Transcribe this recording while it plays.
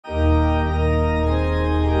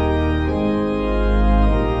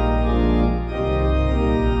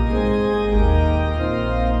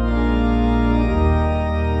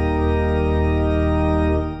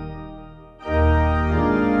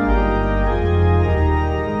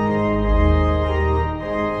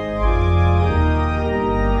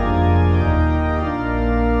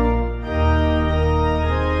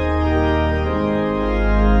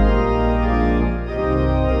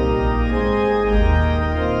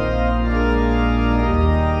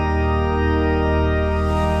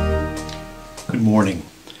morning.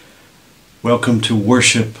 Welcome to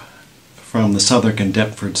worship from the Southwark and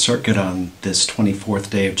Deptford Circuit on this 24th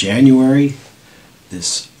day of January,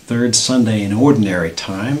 this third Sunday in Ordinary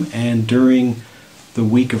Time, and during the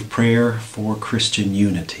week of prayer for Christian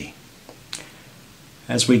unity.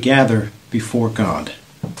 As we gather before God,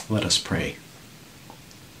 let us pray.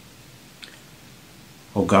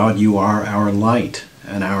 O God, you are our light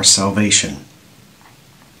and our salvation.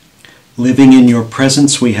 Living in your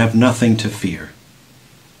presence, we have nothing to fear.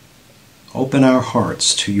 Open our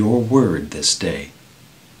hearts to your word this day.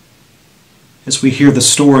 As we hear the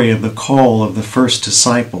story of the call of the first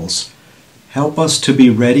disciples, help us to be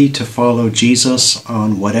ready to follow Jesus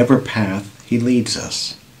on whatever path he leads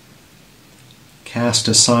us. Cast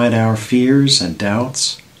aside our fears and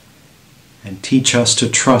doubts, and teach us to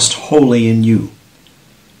trust wholly in you.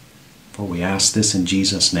 For we ask this in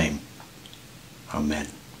Jesus' name. Amen.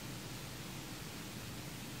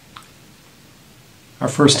 Our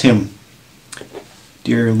first hymn,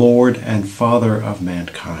 Dear Lord and Father of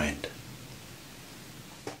Mankind.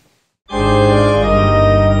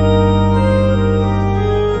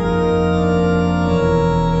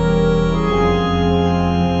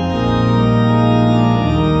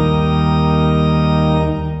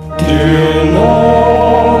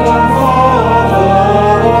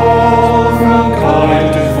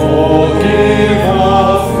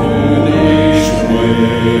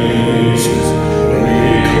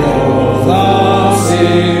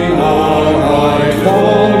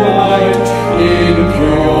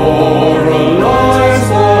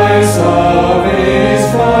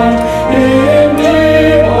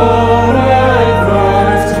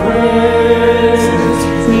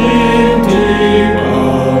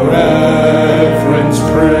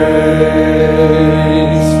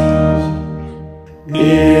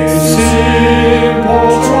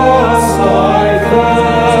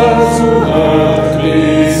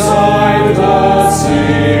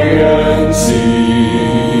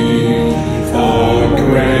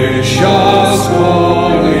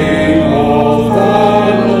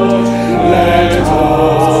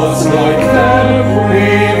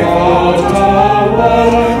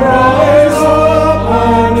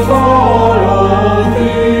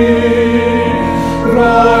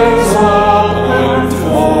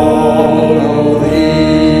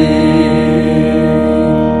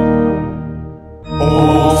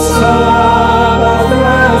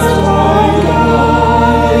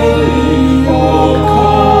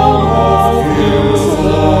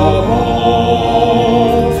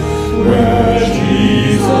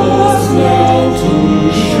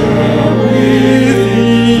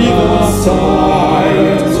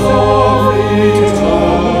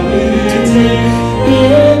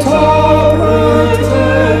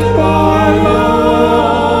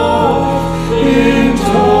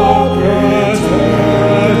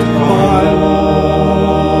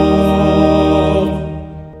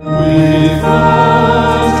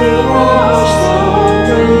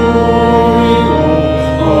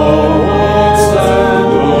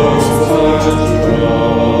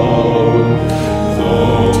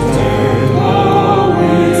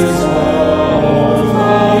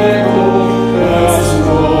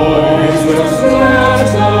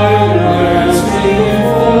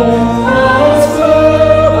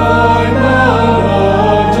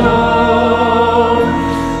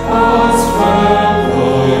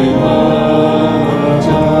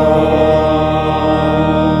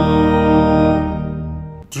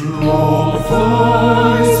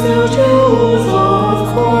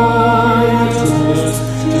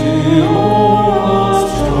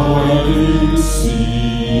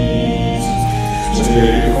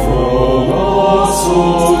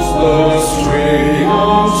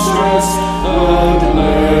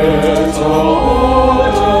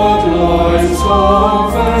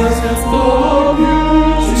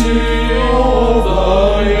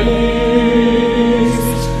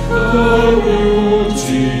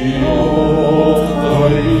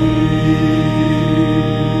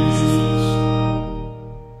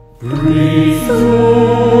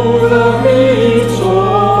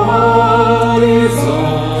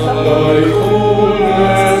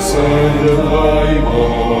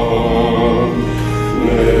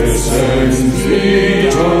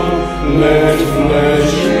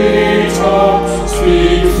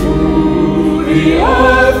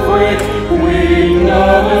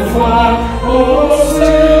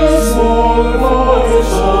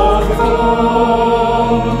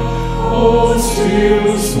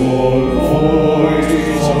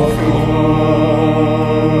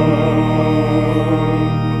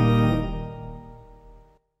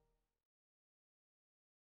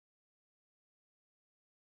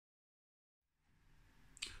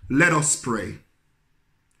 Let us pray.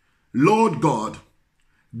 Lord God,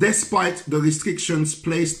 despite the restrictions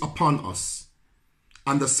placed upon us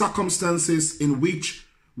and the circumstances in which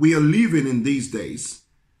we are living in these days,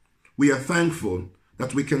 we are thankful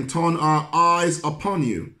that we can turn our eyes upon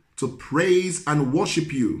you to praise and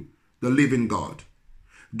worship you, the living God,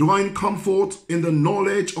 drawing comfort in the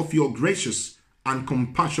knowledge of your gracious and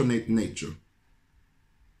compassionate nature.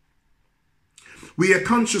 We are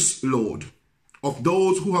conscious, Lord, of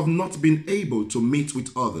those who have not been able to meet with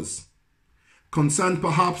others, concerned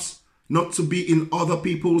perhaps not to be in other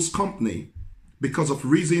people's company because of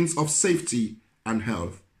reasons of safety and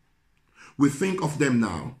health. We think of them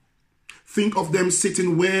now. Think of them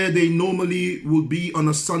sitting where they normally would be on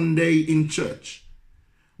a Sunday in church.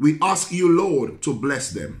 We ask you, Lord, to bless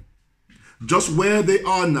them, just where they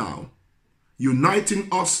are now, uniting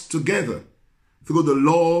us together through the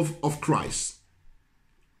love of Christ.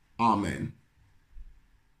 Amen.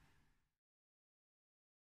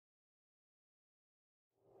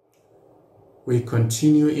 We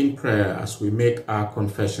continue in prayer as we make our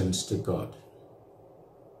confessions to God.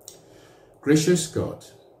 Gracious God,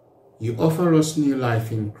 you offer us new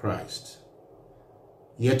life in Christ.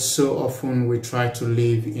 Yet so often we try to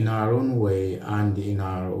live in our own way and in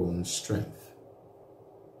our own strength.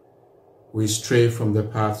 We stray from the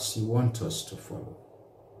paths you want us to follow.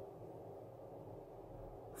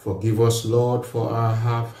 Forgive us, Lord, for our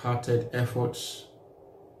half-hearted efforts,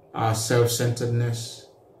 our self-centeredness,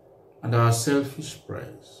 and our selfish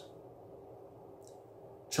prayers.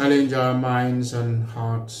 Challenge our minds and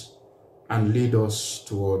hearts and lead us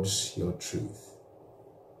towards your truth.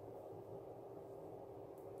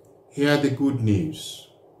 Hear the good news.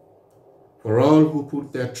 For all who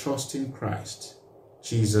put their trust in Christ,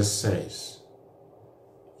 Jesus says,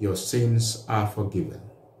 your sins are forgiven.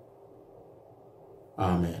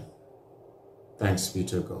 Amen. Thanks be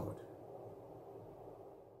to God.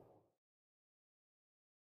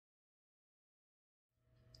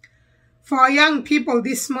 For our young people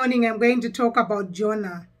this morning, I'm going to talk about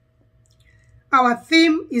Jonah. Our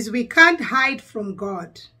theme is we can't hide from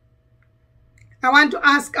God. I want to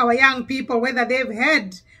ask our young people whether they've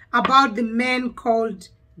heard about the man called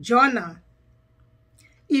Jonah.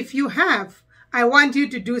 If you have, I want you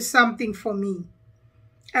to do something for me.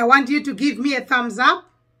 I want you to give me a thumbs up.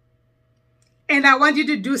 And I want you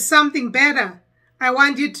to do something better. I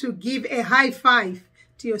want you to give a high five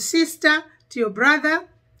to your sister, to your brother,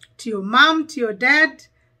 to your mom, to your dad,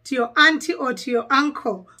 to your auntie or to your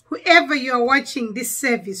uncle, whoever you are watching this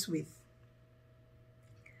service with.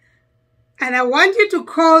 And I want you to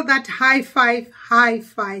call that high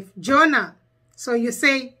five, Jonah. So you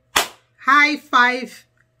say, high five,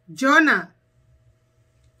 Jonah.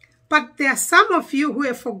 But there are some of you who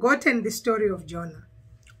have forgotten the story of Jonah.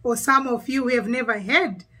 Or some of you who have never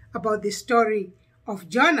heard about the story of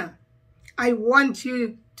Jonah. I want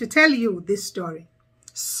you to tell you this story.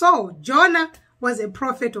 So, Jonah was a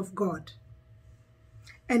prophet of God.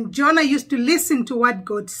 And Jonah used to listen to what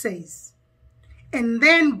God says. And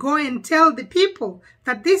then go and tell the people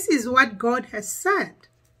that this is what God has said.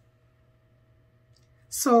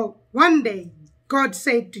 So, one day, God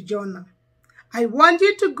said to Jonah, I want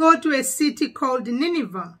you to go to a city called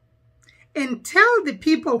Nineveh and tell the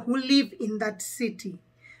people who live in that city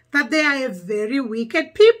that they are a very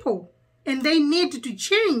wicked people and they need to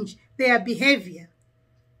change their behavior.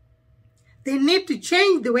 They need to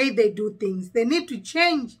change the way they do things. They need to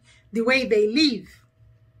change the way they live.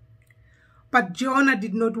 But Jonah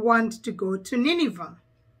did not want to go to Nineveh.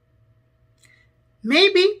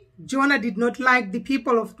 Maybe Jonah did not like the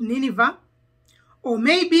people of Nineveh, or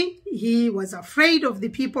maybe he was afraid of the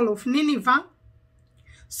people of Nineveh.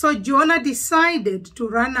 So Jonah decided to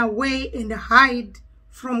run away and hide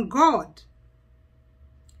from God.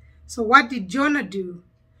 So what did Jonah do?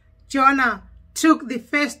 Jonah took the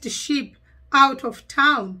first ship out of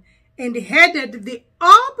town and headed the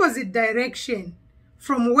opposite direction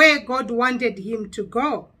from where God wanted him to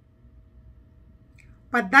go.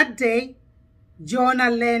 But that day, Jonah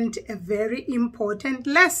learned a very important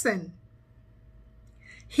lesson.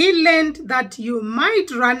 He learned that you might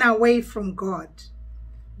run away from God,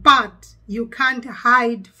 but you can't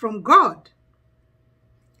hide from God.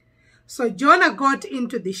 So Jonah got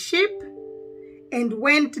into the ship and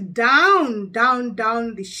went down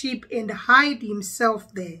the ship and hid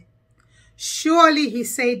himself there. Surely, he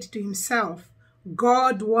said to himself,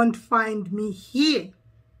 God won't find me here.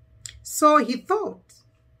 So he thought.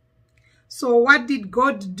 So what did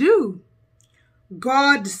God do?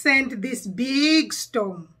 God sent this big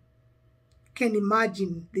storm. You can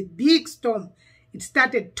imagine the big storm. It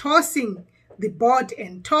started tossing the boat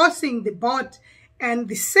and tossing the boat, And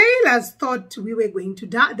the sailors thought they were going to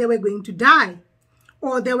die,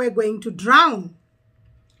 or they were going to drown.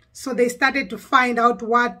 So they started to find out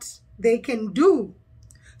what they can do.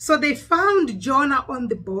 So they found Jonah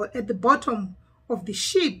at the bottom of the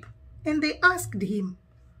ship, and they asked him,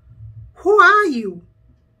 "Who are you,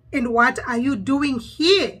 and what are you doing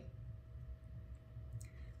here?"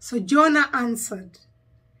 So Jonah answered,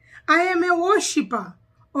 "I am a worshipper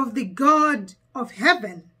of the God of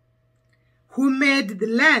heaven, who made the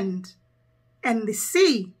land and the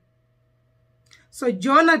sea." So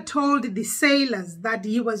Jonah told the sailors that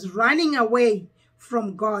he was running away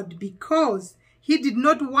from God because he did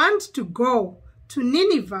not want to go to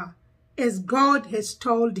Nineveh as God has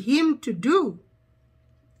told him to do.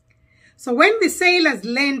 So when the sailors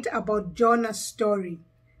learned about Jonah's story,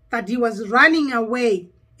 that he was running away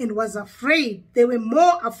and was afraid, they were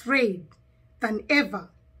more afraid than ever.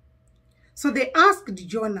 So they asked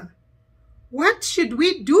Jonah, "What should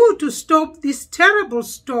we do to stop this terrible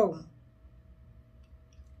storm?"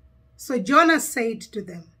 So Jonah said to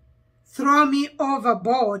them, "Throw me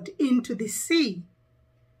overboard into the sea,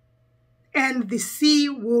 and the sea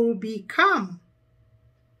will be calm."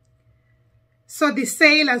 So the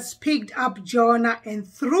sailors picked up Jonah and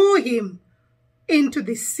threw him into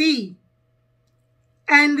the sea,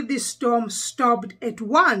 and the storm stopped at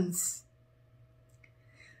once.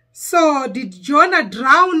 So did Jonah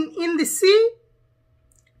drown in the sea?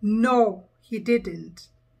 No, he didn't.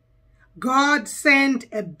 God sent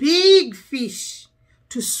a big fish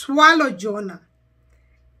to swallow Jonah,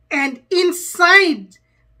 and he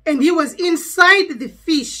was inside the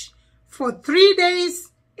fish for 3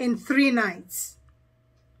 days and 3 nights.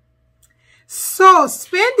 So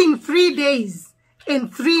spending 3 days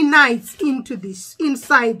and 3 nights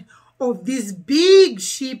inside of this big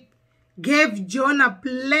ship gave Jonah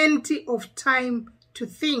plenty of time to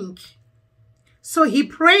think. So he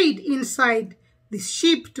prayed inside the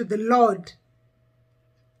ship to the Lord.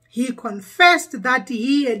 He confessed that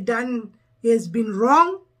he has been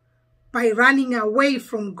wrong by running away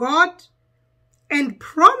from God, and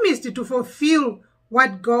promised to fulfill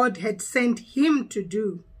what God had sent him to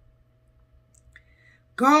do.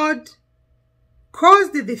 God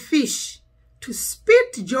caused the fish to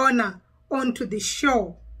spit Jonah onto the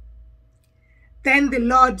shore. Then the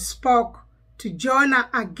Lord spoke to Jonah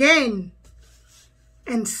again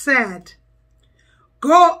and said,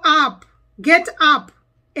 "Get up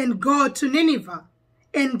and go to Nineveh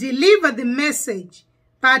and deliver the message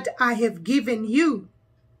that I have given you."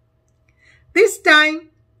 This time,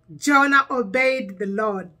 Jonah obeyed the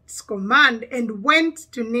Lord's command and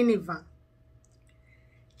went to Nineveh.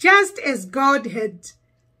 Just as God had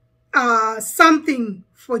something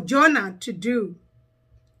for Jonah to do,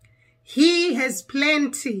 He has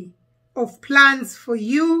plenty of plans for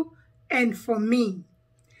you and for me.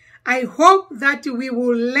 I hope that we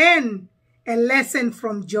will learn a lesson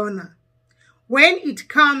from Jonah. When it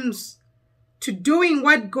comes to doing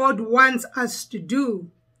what God wants us to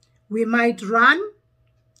do, we might run,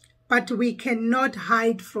 but we cannot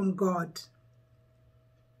hide from God.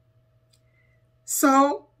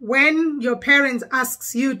 So when your parents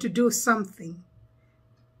asks you to do something,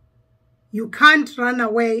 you can't run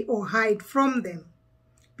away or hide from them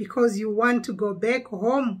because you want to go back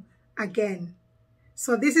home again.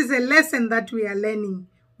 So this is a lesson that we are learning.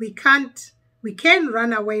 We can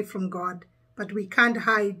run away from God, but we can't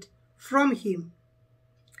hide from Him.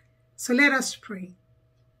 So let us pray.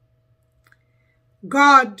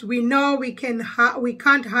 God, we know we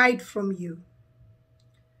can't hide from you.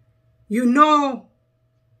 You know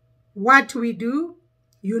what we do.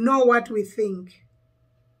 You know what we think.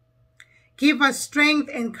 Give us strength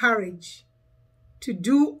and courage to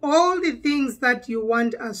do all the things that you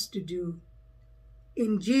want us to do.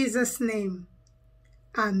 In Jesus' name,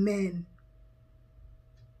 amen.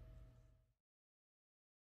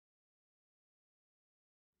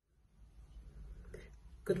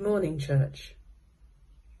 Good morning, church.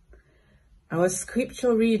 Our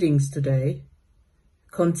scripture readings today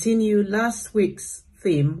continue last week's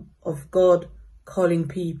theme of God calling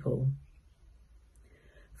people.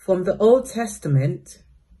 From the Old Testament,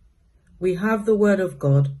 we have the word of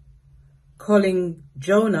God calling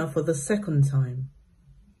Jonah for the second time.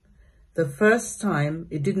 The first time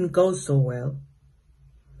it didn't go so well.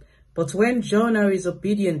 But when Jonah is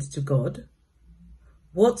obedient to God,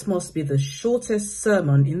 what must be the shortest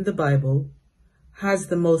sermon in the Bible has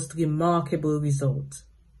the most remarkable result.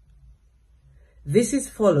 This is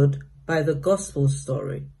followed by the gospel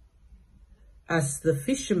story, as the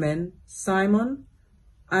fishermen Simon,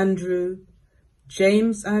 Andrew,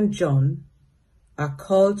 James and John are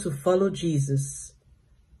called to follow Jesus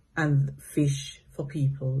and fish for for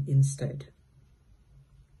people instead.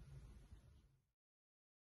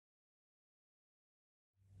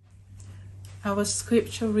 Our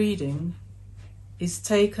scripture reading is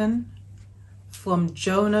taken from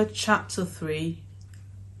Jonah chapter 3,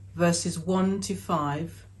 verses 1 to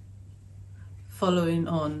 5, following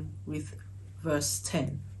on with verse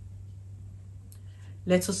 10.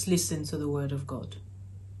 Let us listen to the word of God.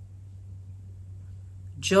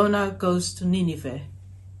 Jonah goes to Nineveh.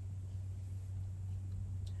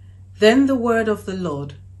 Then the word of the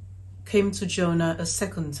Lord came to Jonah a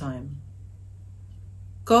second time.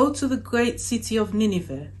 Go to the great city of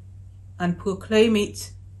Nineveh and proclaim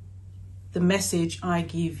it the message I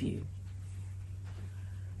give you.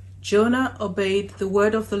 Jonah obeyed the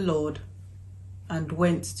word of the Lord and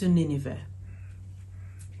went to Nineveh.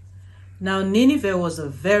 Now Nineveh was a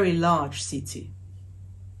very large city.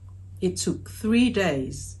 It took 3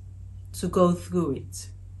 days to go through it.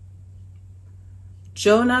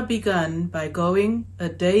 Jonah began by going a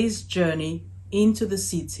day's journey into the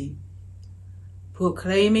city,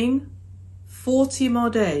 proclaiming 40 more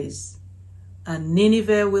days and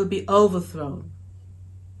Nineveh will be overthrown.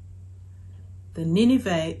 The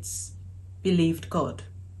Ninevites believed God.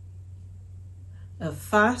 A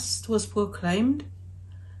fast was proclaimed,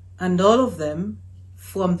 and all of them,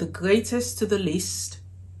 from the greatest to the least,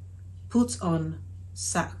 put on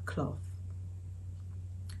sackcloth.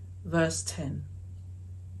 Verse 10.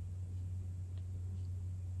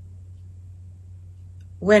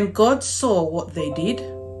 When God saw what they did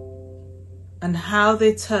and how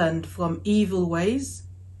they turned from evil ways,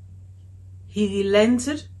 he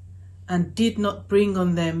relented and did not bring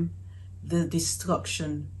on them the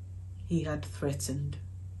destruction he had threatened.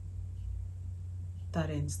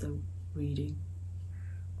 That ends the reading.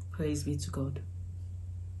 Praise be to God.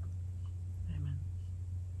 Amen.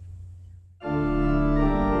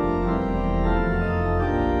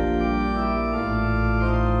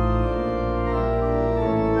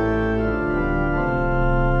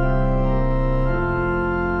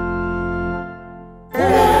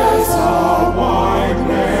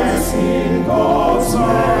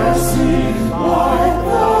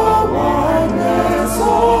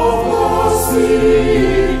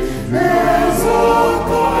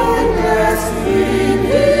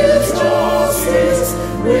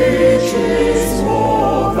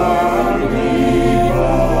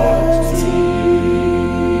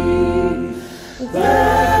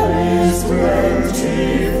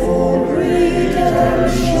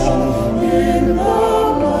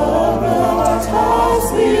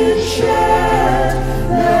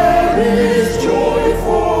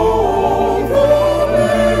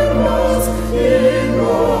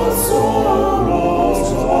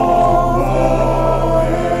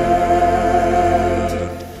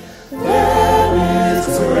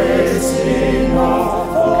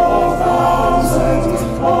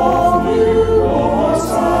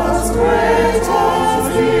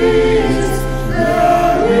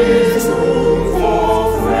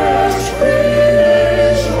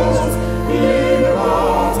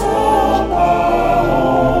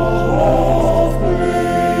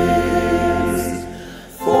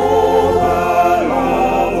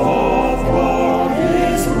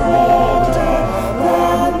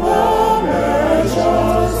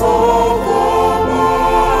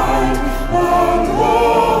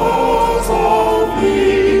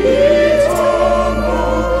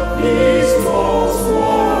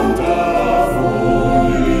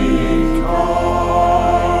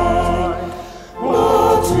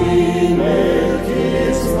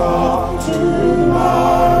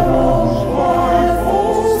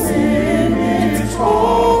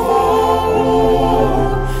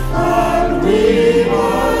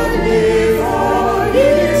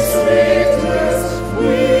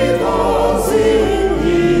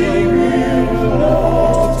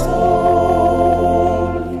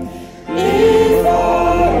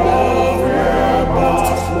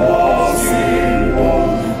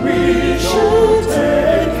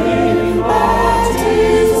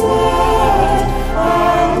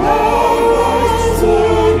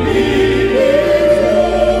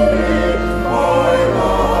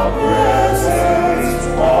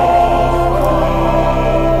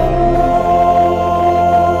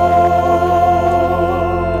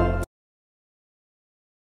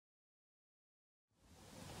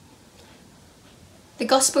 The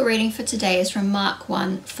Gospel reading for today is from Mark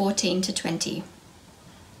 1:14-20.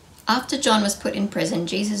 After John was put in prison,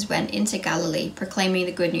 Jesus went into Galilee, proclaiming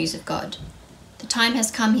the good news of God. The time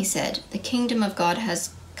has come, he said. The kingdom of God has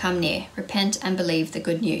come near. Repent and believe the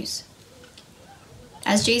good news.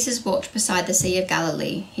 As Jesus walked beside the Sea of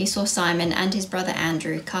Galilee, he saw Simon and his brother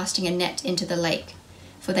Andrew casting a net into the lake,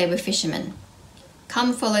 for they were fishermen.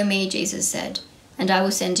 "Come, follow me," Jesus said, "and I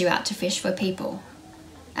will send you out to fish for people."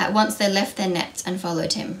 At once they left their nets and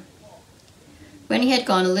followed him. When he had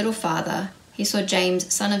gone a little farther, he saw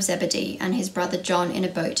James, son of Zebedee, and his brother John in a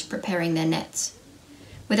boat preparing their nets.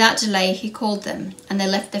 Without delay he called them, and they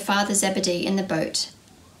left their father Zebedee in the boat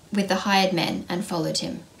with the hired men and followed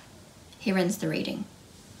him. Here ends the reading.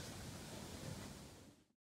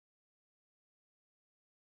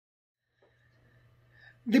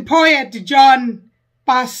 The poet John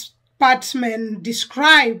Batman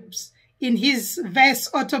describes in his verse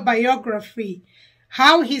autobiography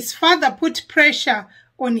how his father put pressure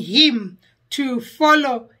on him to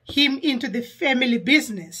follow him into the family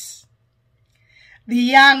business. The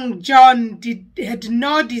young John had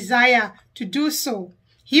no desire to do so.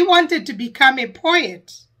 He wanted to become a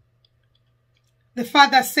poet. The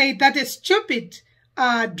father said, "That is a stupid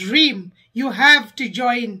dream. You have to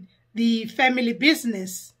join the family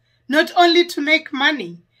business, not only to make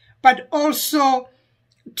money, but also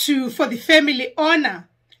for the family honor.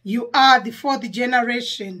 You are the fourth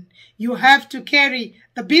generation. You have to carry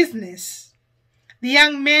the business." The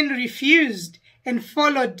young man refused and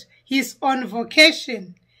followed his own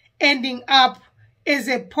vocation, ending up as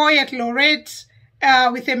a poet laureate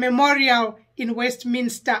with a memorial in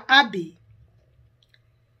Westminster Abbey.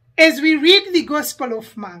 As we read the Gospel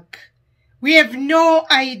of Mark, we have no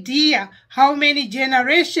idea how many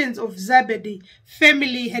generations of Zebedee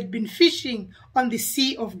family had been fishing on the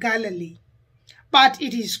Sea of Galilee, but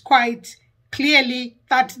it is quite clearly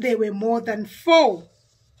that there were more than 4.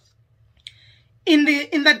 In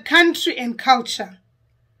that country and culture,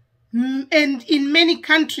 and in many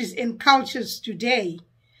countries and cultures today,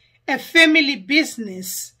 a family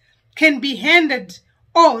business can be handed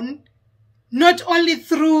on not only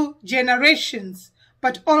through generations,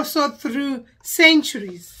 but also through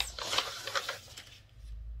centuries.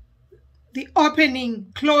 The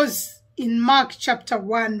opening clause in Mark chapter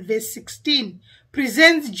 1, verse 16,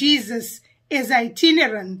 presents Jesus as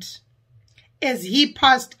itinerant as he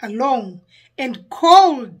passed along and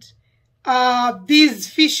called these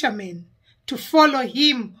fishermen to follow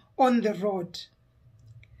him on the road.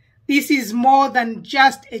 This is more than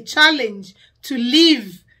just a challenge to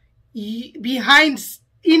live behind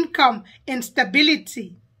income and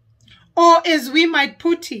stability, or as we might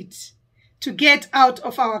put it, to get out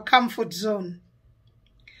of our comfort zone.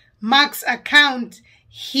 Mark's account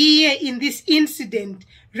here in this incident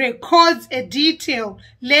records a detail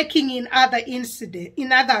lacking in other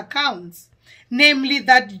accounts, namely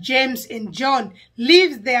that James and John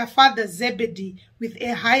leave their father Zebedee with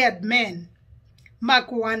a hired man.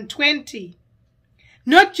 Mark 1:20.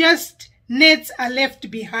 Not just nets are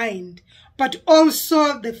left behind, but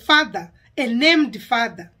also the father, a named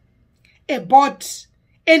father, a boat,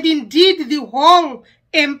 and indeed the whole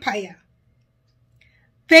empire.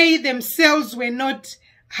 They themselves were not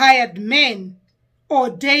hired men or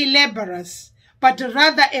day laborers, but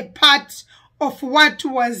rather a part of what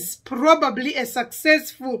was probably a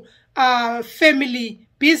successful family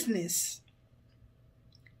business.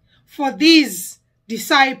 For these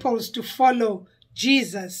disciples to follow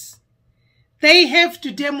Jesus, they have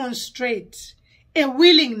to demonstrate a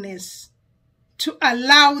willingness to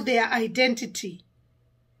allow their identity,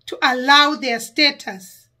 to allow their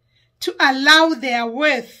status, to allow their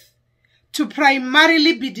worth to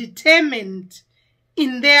primarily be determined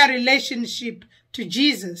in their relationship to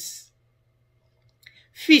Jesus.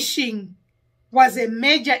 Fishing was a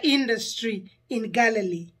major industry in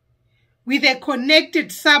Galilee, with a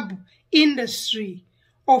connected sub-industry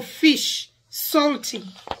of fish salting.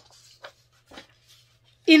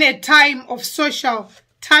 In a time of social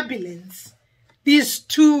turbulence, these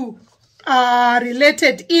two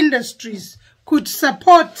related industries could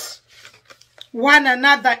support one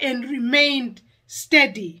another and remain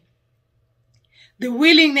steady. The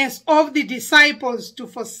willingness of the disciples to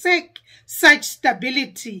forsake such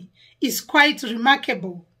stability is quite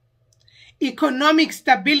remarkable. Economic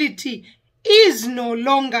stability is no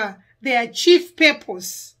longer their chief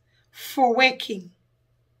purpose for working.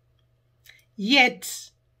 Yet,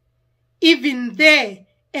 even there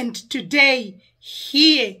and today,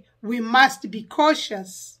 here we must be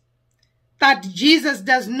cautious that Jesus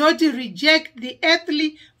does not reject the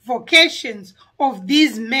earthly vocations of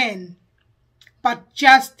these men, but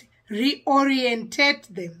just reorientate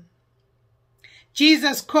them.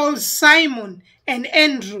 Jesus calls Simon and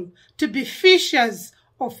Andrew to be fishers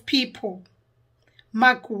of people.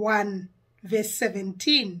 Mark 1, verse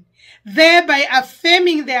 17, thereby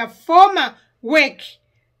affirming their former work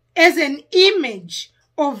as an image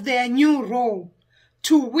of their new role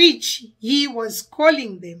to which he was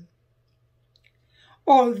calling them.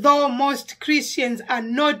 Although most Christians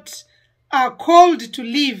are called to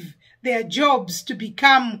leave their jobs to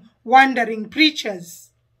become wandering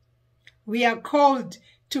preachers, we are called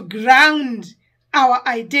to ground our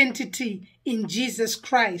identity in Jesus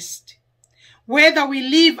Christ. Whether we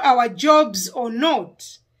leave our jobs or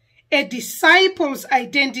not, a disciple's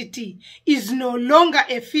identity is no longer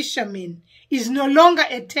a fisherman, is no longer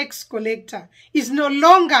a tax collector, is no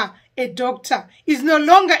longer a doctor, is no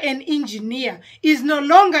longer an engineer, is no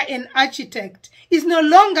longer an architect, is no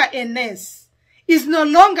longer a nurse, is no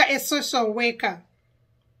longer a social worker,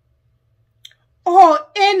 or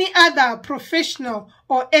any other professional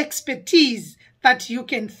or expertise that you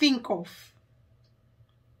can think of,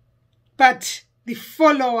 but the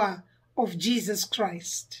follower of Jesus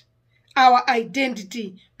Christ. Our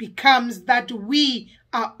identity becomes that we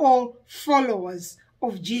are all followers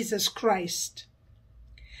of Jesus Christ.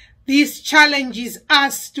 This challenges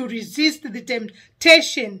us to resist the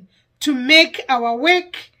temptation to make our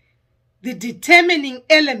work the determining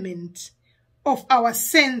element of our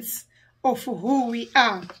sense of who we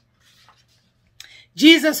are.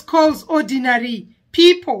 Jesus calls ordinary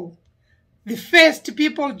people. The first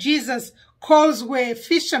people Jesus calls were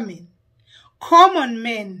fishermen, common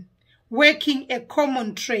men working a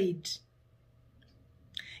common trade.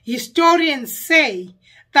 Historians say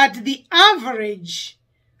that the average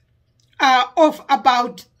of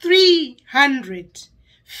about 300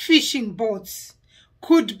 fishing boats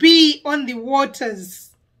could be on the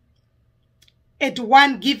waters at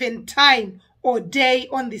one given time or day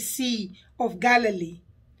on the Sea of Galilee,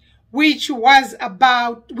 which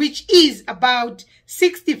is about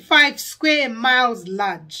 65 square miles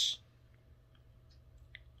large.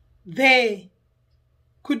 There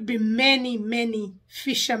could be many, many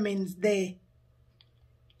fishermen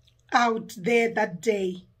out there that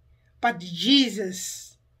day, but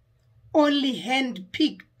Jesus only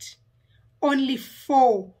handpicked only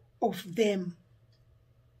 4 of them.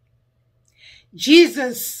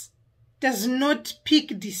 Jesus does not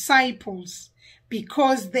pick disciples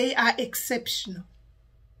because they are exceptional.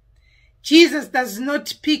 Jesus does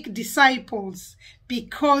not pick disciples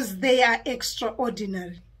because they are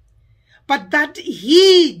extraordinary, but that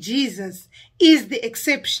he, Jesus, is the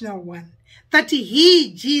exceptional one, that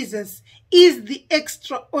he, Jesus, is the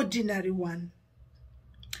extraordinary one.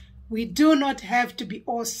 We do not have to be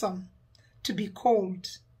awesome to be called.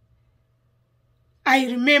 I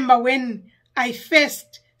remember when I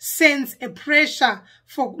first sensed a pressure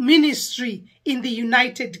for ministry in the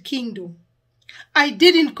United Kingdom, I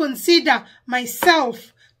didn't consider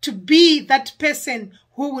myself to be that person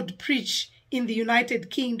who would preach in the United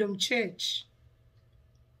Kingdom church.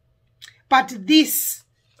 But this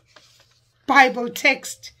Bible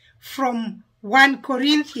text from 1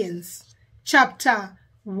 Corinthians chapter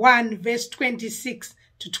 1 verse 26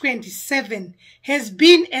 to 27 has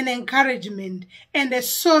been an encouragement and a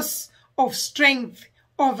source of strength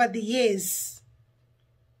over the years.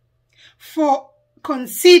 For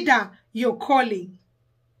consider your calling.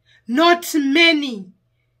 Not many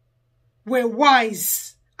were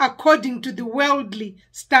wise according to the worldly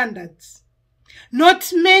standards.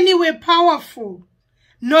 Not many were powerful.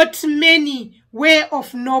 Not many were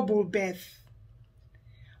of noble birth.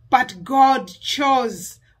 But God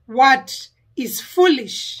chose what is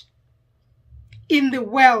foolish in the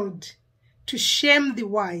world to shame the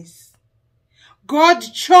wise. God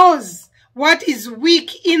chose what is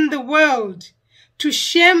weak in the world to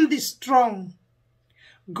shame the strong.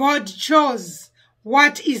 God chose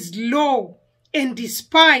what is low and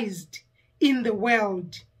despised in the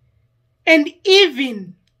world, and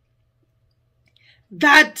even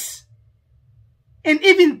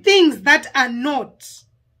things that are not,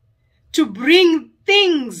 to bring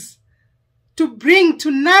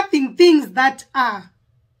to nothing things that are,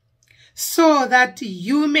 so that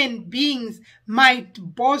human beings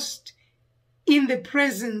might boast in the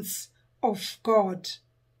presence of God.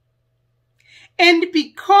 And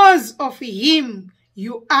because of him,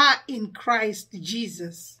 you are in Christ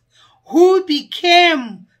Jesus, who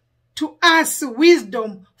became to us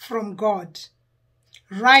wisdom from God,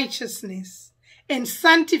 righteousness and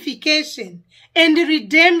sanctification and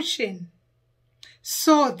redemption,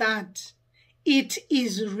 so that it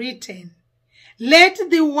is written, let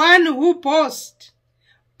the one who boast,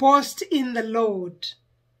 boast in the Lord.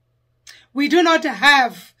 We do not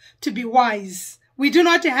have to be wise. We do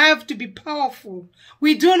not have to be powerful.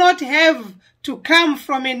 We do not have to come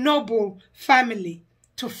from a noble family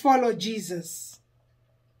to follow Jesus.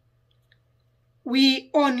 We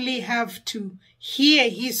only have to hear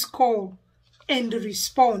his call and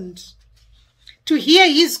respond. To hear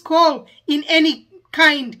his call in any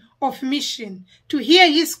kind of mission, to hear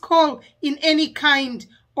his call in any kind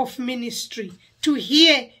of ministry, to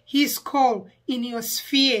hear his call in your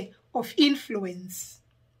sphere of influence.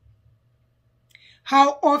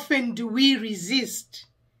 How often do we resist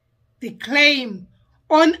the claim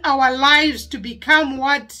on our lives to become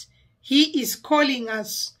what he is calling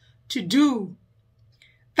us to do?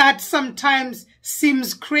 That sometimes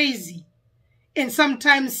seems crazy and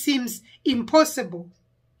sometimes seems impossible.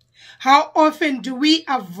 How often do we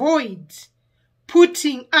avoid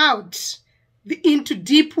putting out into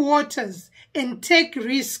deep waters and take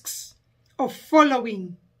risks of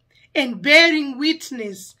following and bearing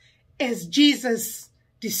witness as Jesus'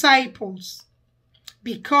 disciples?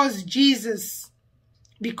 Because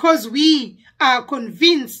we are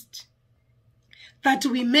convinced that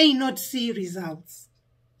we may not see results.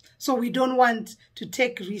 So we don't want to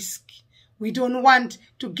take risk. We don't want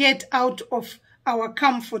to get out of our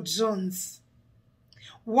comfort zones.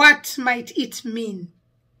 What might it mean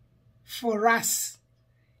for us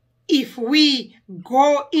if we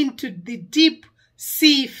go into the deep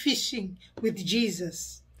sea fishing with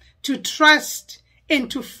Jesus, to trust and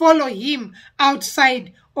to follow him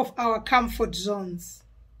outside of our comfort zones,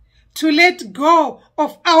 to let go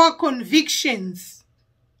of our convictions,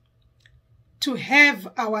 to have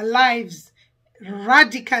our lives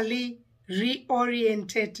radically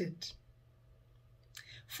reorientated?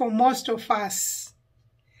 For most of us,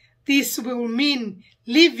 this will mean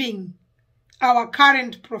leaving our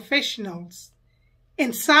current professionals,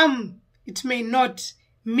 and some it may not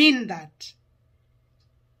mean that.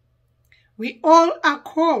 We all are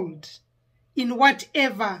called, in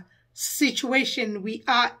whatever situation we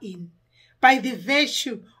are in, by the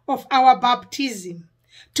virtue of our baptism,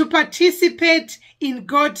 to participate in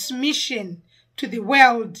God's mission to the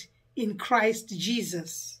world in Christ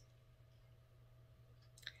Jesus.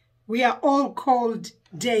 We are all called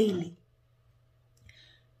daily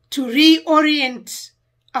to reorient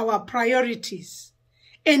our priorities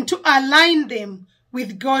and to align them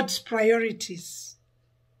with God's priorities,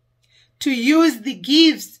 to use the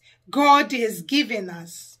gifts God has given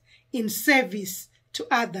us in service to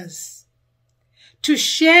others, to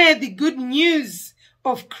share the good news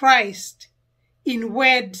of Christ in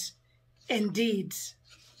word and deed.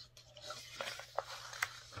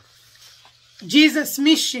 Jesus'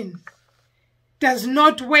 mission does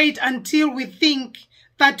not wait until we think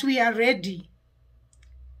that we are ready.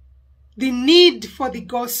 The need for the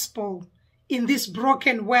gospel in this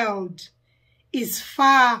broken world is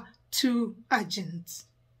far too urgent.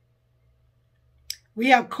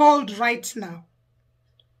 We are called right now,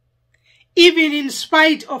 even in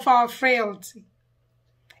spite of our frailty,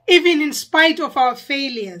 even in spite of our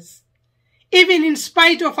failures, even in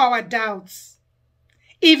spite of our doubts,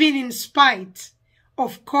 even in spite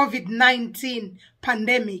of COVID-19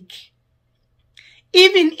 pandemic,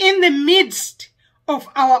 even in the midst of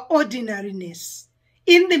our ordinariness,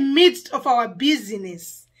 in the midst of our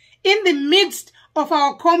busyness, in the midst of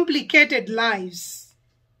our complicated lives.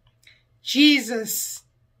 Jesus'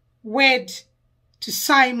 word to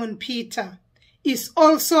Simon Peter is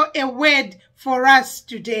also a word for us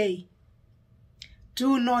today.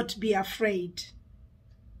 Do not be afraid.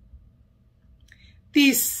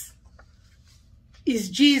 This is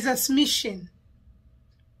Jesus' mission,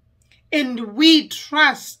 and we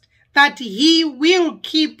trust that he will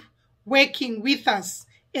keep working with us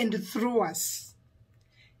and through us,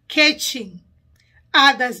 catching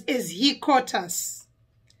others as he caught us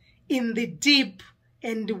in the deep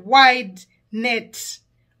and wide net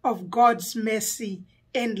of God's mercy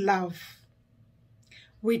and love.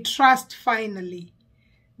 We trust finally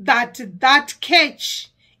that that catch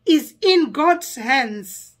is in God's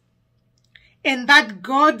hands, and that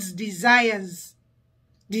God's desire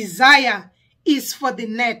is for the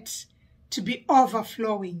net to be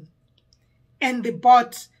overflowing and the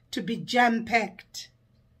boat to be jam-packed.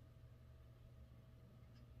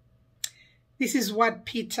 This is what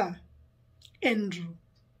Peter, Andrew,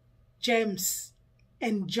 James,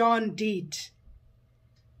 and John did.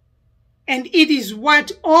 And it is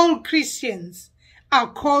what all Christians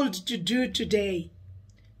are called to do today,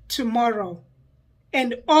 tomorrow,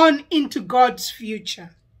 and on into God's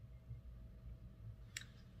future.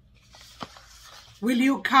 Will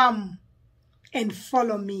you come and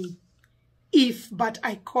follow me if but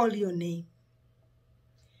I call your name?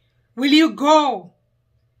 Will you go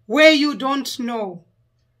where you don't know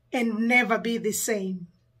and never be the same?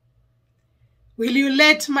 Will you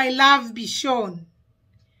let my love be shown?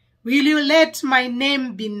 Will you let my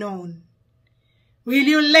name be known? Will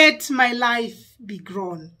you let my life be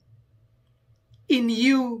grown? in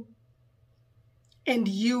you and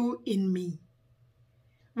you in me?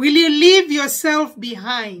 Will you leave yourself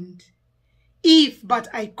behind if but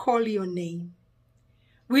I call your name?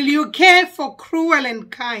 Will you care for cruel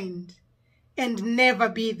and kind and never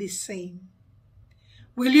be the same?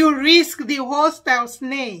 Will you risk the hostile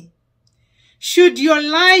snare should your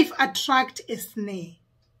life attract a snare?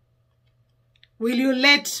 Will you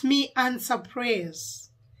let me answer prayers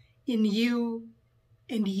in you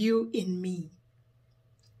and you in me?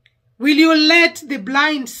 Will you let the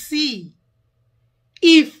blind see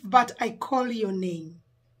if but I call your name?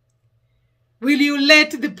 Will you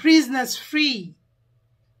let the prisoners free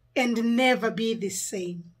and never be the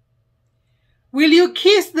same? Will you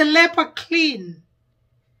kiss the leper clean?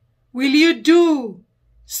 Will you do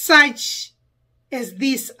such as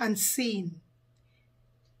this unseen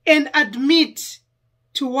and admit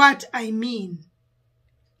to what I mean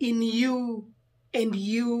in you and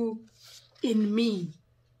you in me?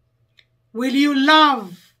 Will you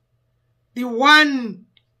love the one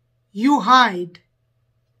you hide?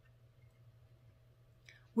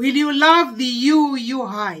 Will you love the you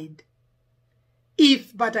hide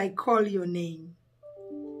if but I call your name?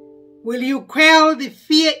 Will you quell the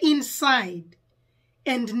fear inside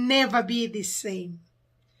and never be the same?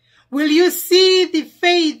 Will you see the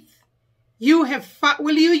faith you have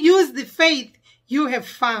will you use the faith you have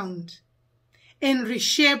found and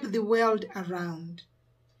reshape the world around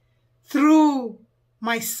through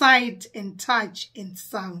my sight and touch and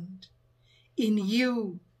sound in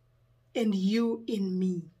you and you in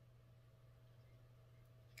me?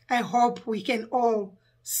 I hope we can all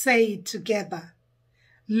say it together.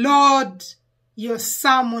 Lord, your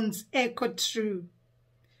sermons echo true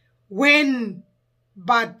when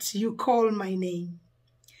but you call my name.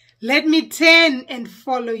 Let me turn and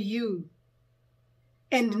follow you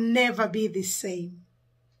and never be the same.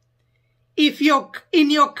 If you're in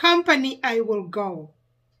your company, I will go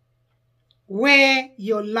where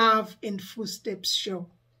your love and footsteps show.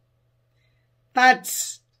 That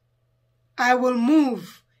I will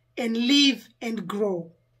move and live and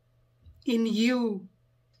grow in you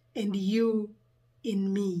and you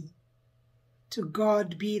in me. To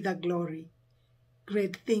God be the glory.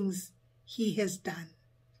 Great things he has done.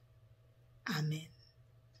 Amen.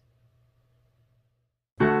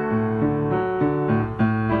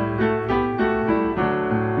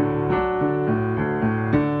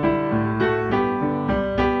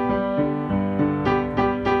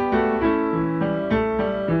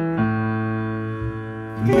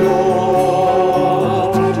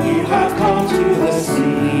 Lord, you have come to the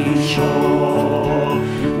seashore,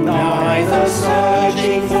 neither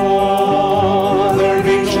searching for the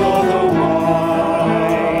rich or the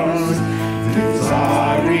wise,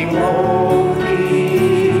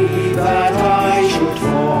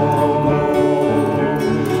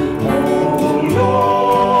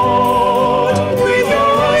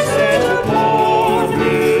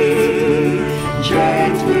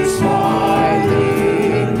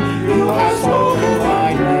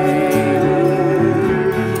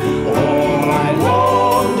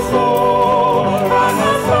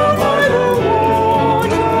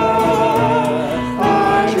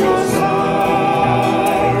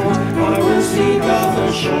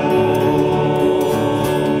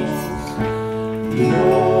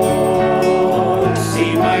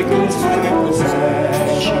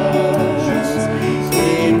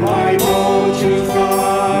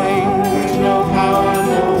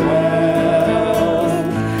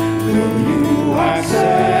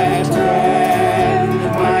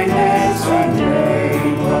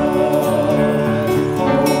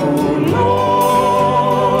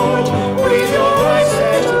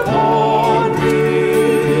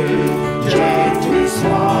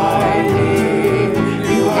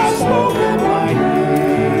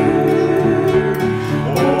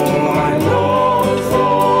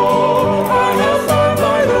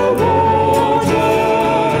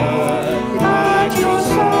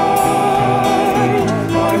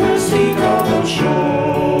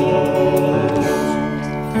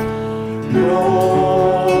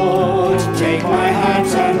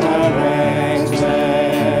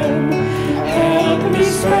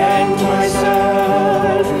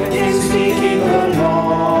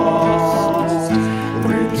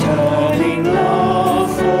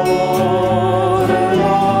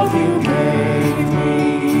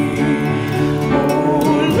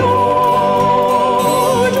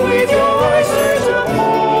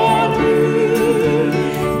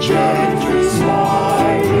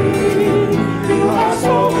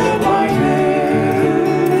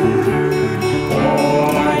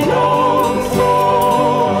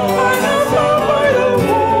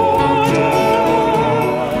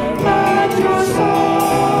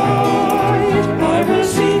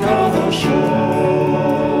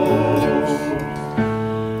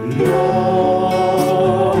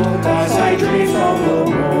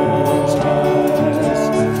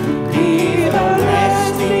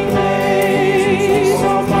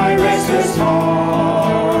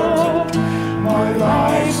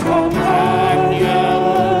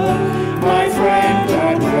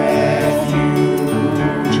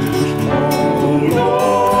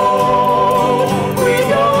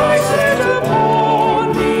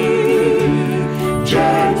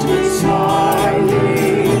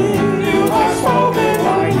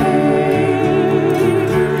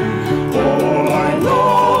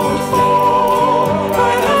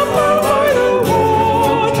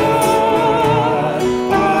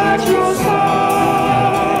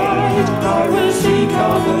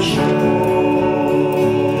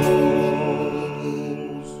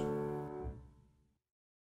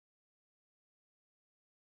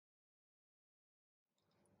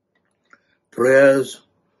 Prayers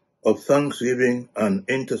of thanksgiving and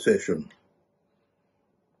intercession.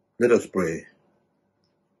 Let us pray.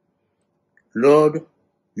 Lord,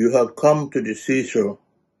 you have come to the seashore,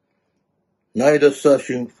 neither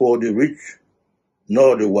searching for the rich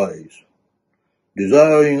nor the wise,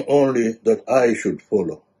 desiring only that I should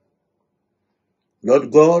follow.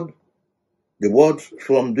 Lord God, the words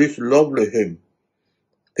from this lovely hymn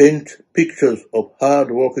paint pictures of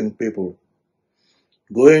hard-working people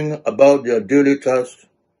going about their daily tasks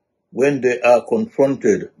when they are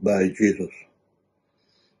confronted by Jesus.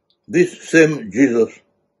 This same Jesus,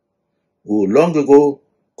 who long ago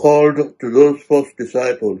called to those first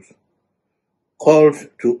disciples, calls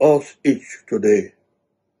to us each today.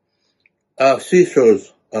 Our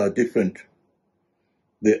seashores are different.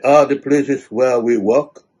 They are the places where we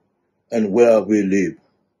work and where we live.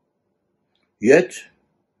 Yet,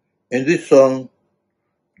 in this song,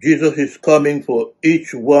 Jesus is coming for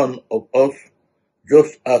each one of us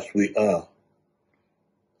just as we are,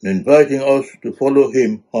 inviting us to follow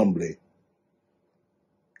him humbly.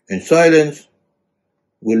 In silence,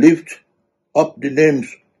 we lift up the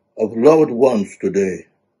names of loved ones today,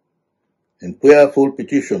 in prayerful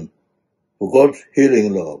petition for God's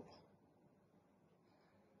healing love.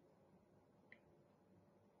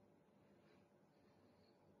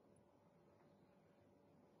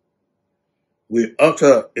 We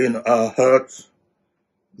utter in our hearts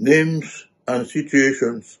names and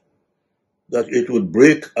situations that it would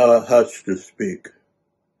break our hearts to speak.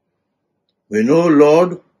 We know,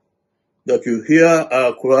 Lord, that you hear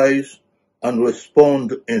our cries and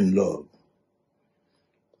respond in love.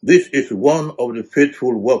 This is one of the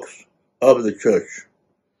faithful works of the Church,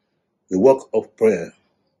 the work of prayer,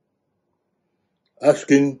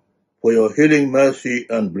 asking for your healing mercy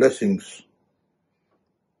and blessings.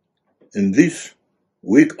 In this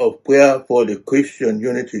week of prayer for the Christian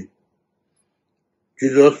unity,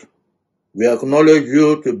 Jesus, we acknowledge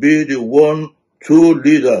you to be the one true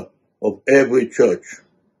leader of every church.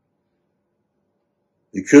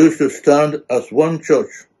 We choose to stand as one church,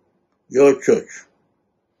 your church,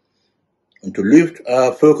 and to lift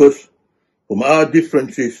our focus from our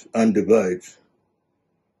differences and divides.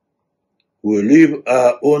 We will leave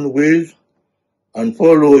our own ways and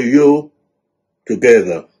follow you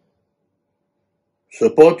together.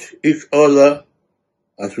 Support each other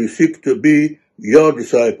as we seek to be your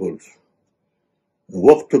disciples, and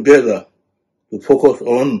work together to focus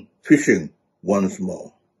on fishing once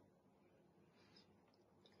more.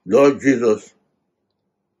 Lord Jesus,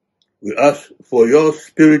 we ask for your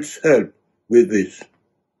Spirit's help with this,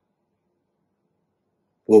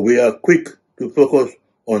 for we are quick to focus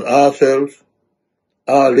on ourselves,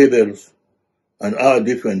 our labels, and our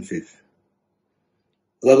differences,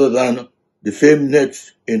 rather than the same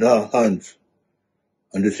nets in our hands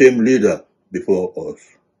and the same leader before us.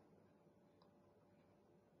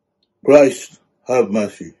 Christ, have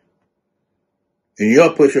mercy. In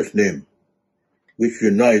your precious name, which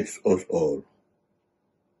unites us all.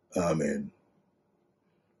 Amen.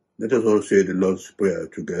 Let us all say the Lord's Prayer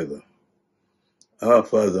together. Our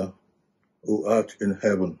Father, who art in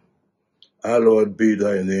heaven, hallowed be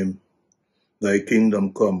thy name. Thy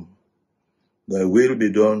kingdom come. Thy will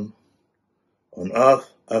be done on earth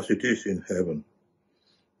as it is in heaven.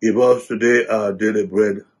 Give us today our daily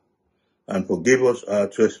bread, and forgive us our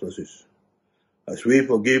trespasses, as we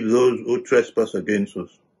forgive those who trespass against us.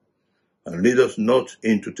 And lead us not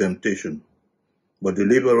into temptation, but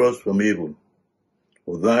deliver us from evil.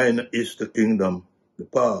 For thine is the kingdom, the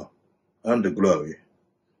power, and the glory,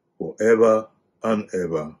 forever and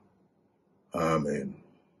ever. Amen.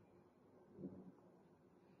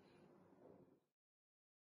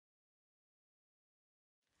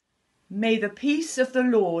 May the peace of the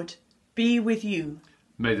Lord be with you.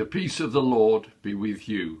 May the peace of the Lord be with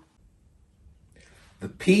you. The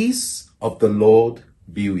peace of the Lord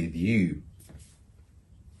be with you.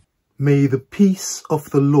 May the peace of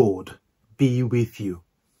the Lord be with you.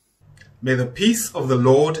 May the peace of the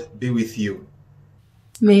Lord be with you.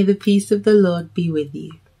 May the peace of the Lord be with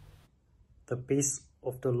you. The peace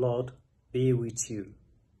of the Lord be with you.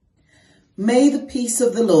 May the peace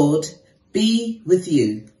of the Lord be with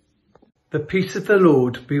you. The peace of the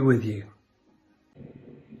Lord be with you.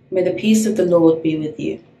 May the peace of the Lord be with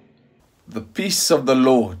you. The peace of the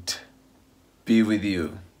Lord be with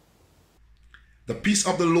you. The peace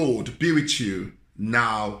of the Lord be with you,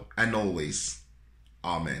 now and always.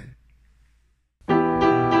 Amen.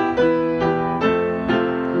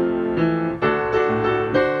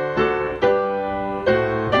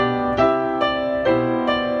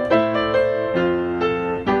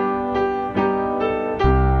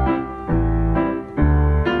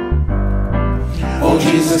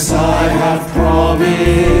 Jesus, I have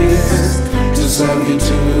promised to serve you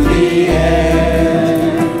to the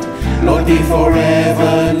end. Lord, be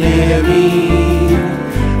forever near me,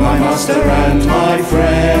 my master and my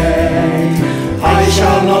friend. I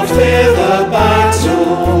shall not fear the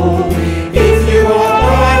battle if you are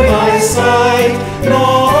by my side,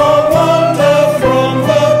 nor wander from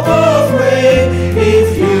the pathway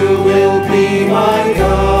if you will be my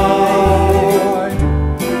guide.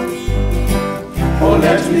 Oh,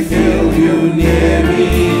 let me feel you near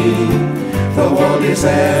me, the world is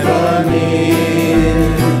ever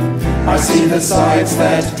near. I see the sights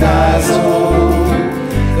that dazzle,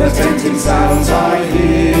 the tempting sounds I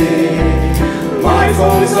hear. My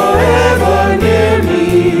foes are ever near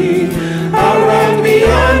me, around me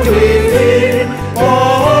and within.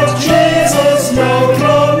 But Jesus, now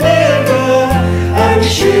draw nearer and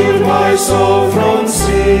shield my soul from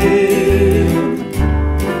sin.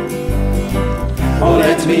 Oh,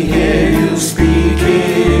 let me hear you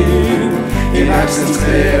speaking in accents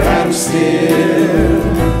clear and still,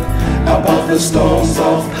 above the storms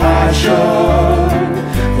of passion,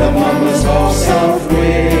 the murmurs of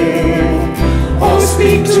self-will. Oh,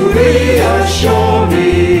 speak to reassure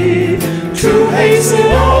me, to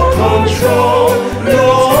hasten all control.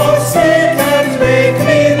 Lord, speak and make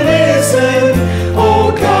me listen,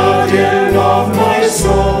 oh guardian of my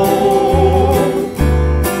soul.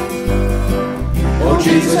 Oh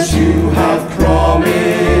Jesus, you have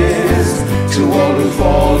promised to all who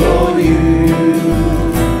follow you,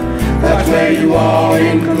 that where you are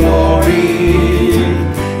in glory,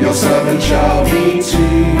 your servant shall be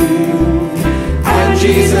too. And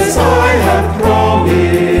Jesus, I have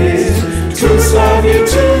promised to serve you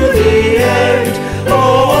to the end.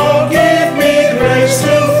 Oh, give me grace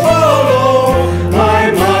to follow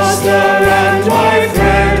my master and my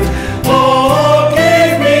friend. Oh,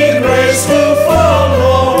 give me grace to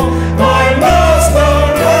follow my master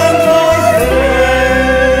and my friend.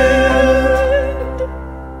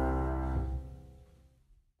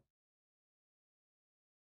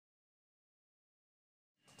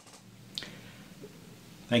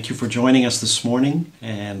 Thank you for joining us this morning,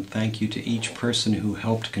 and thank you to each person who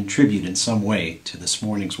helped contribute in some way to this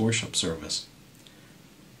morning's worship service.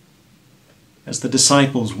 As the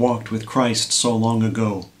disciples walked with Christ so long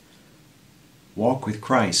ago, walk with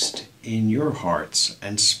Christ in your hearts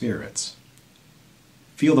and spirits.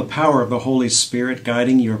 Feel the power of the Holy Spirit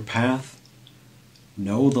guiding your path.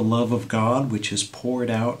 Know the love of God which is poured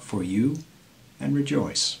out for you, and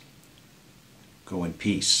rejoice. Go in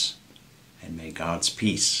peace, and may God's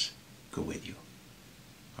peace go with you.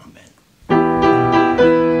 Amen.